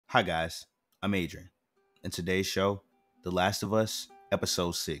Hi guys, I'm Adrian, and today's show, The Last of Us,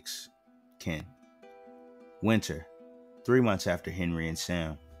 Episode 6, Ken. Winter, 3 months after Henry and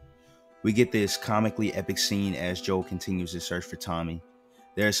Sam. We get this comically epic scene as Joel continues his search for Tommy.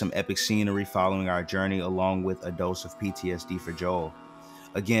 There is some epic scenery following our journey along with a dose of PTSD for Joel.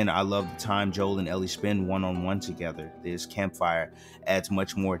 Again, I love the time Joel and Ellie spend one-on-one together. This campfire adds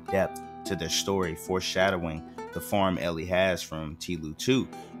much more depth to their story, foreshadowing the farm Ellie has from T-Lu 2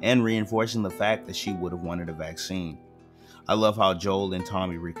 and reinforcing the fact that she would have wanted a vaccine. I love how Joel and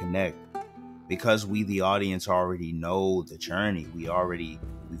Tommy reconnect. Because we, the audience, already know the journey,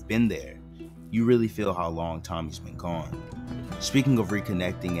 we've been there, you really feel how long Tommy's been gone. Speaking of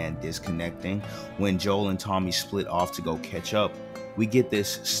reconnecting and disconnecting, when Joel and Tommy split off to go catch up, we get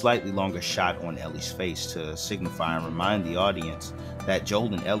this slightly longer shot on Ellie's face to signify and remind the audience that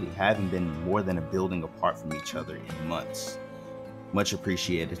Joel and Ellie haven't been more than a building apart from each other in months. Much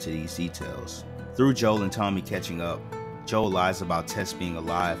appreciated to these details. Through Joel and Tommy catching up, Joel lies about Tess being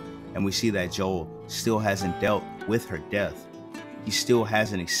alive, and we see that Joel still hasn't dealt with her death. He still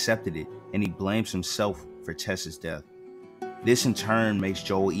hasn't accepted it, and he blames himself for Tess's death. This in turn makes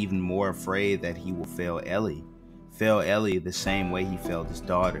Joel even more afraid that he will fail Ellie the same way he failed his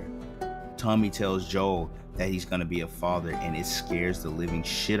daughter. Tommy tells Joel that he's gonna be a father, and it scares the living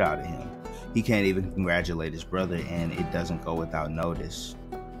shit out of him. He can't even congratulate his brother, and it doesn't go without notice.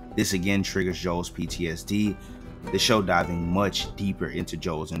 This again triggers Joel's PTSD, the show diving much deeper into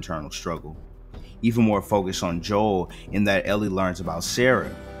Joel's internal struggle. Even more focused on Joel in that Ellie learns about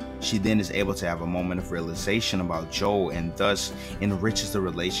Sarah. She then is able to have a moment of realization about Joel and thus enriches the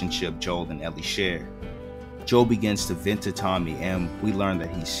relationship Joel and Ellie share. Joel begins to vent to Tommy, and we learn that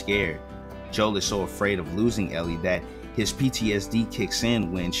he's scared. Joel is so afraid of losing Ellie that his PTSD kicks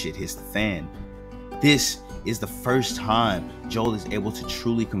in when shit hits the fan. This is the first time Joel is able to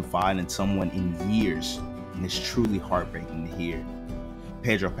truly confide in someone in years, and it's truly heartbreaking to hear.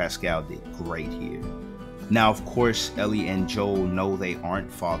 Pedro Pascal did great here. Now, of course, Ellie and Joel know they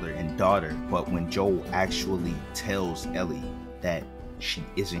aren't father and daughter, but when Joel actually tells Ellie that she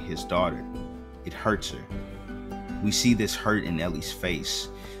isn't his daughter, it hurts her. We see this hurt in Ellie's face.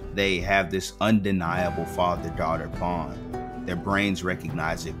 They have this undeniable father-daughter bond. Their brains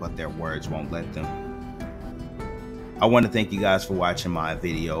recognize it, but their words won't let them. I want to thank you guys for watching my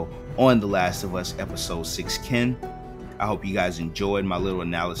video on The Last of Us Episode 6, Ken. I hope you guys enjoyed my little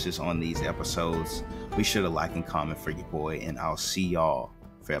analysis on these episodes. Be sure to like and comment for your boy, and I'll see y'all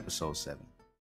for Episode 7.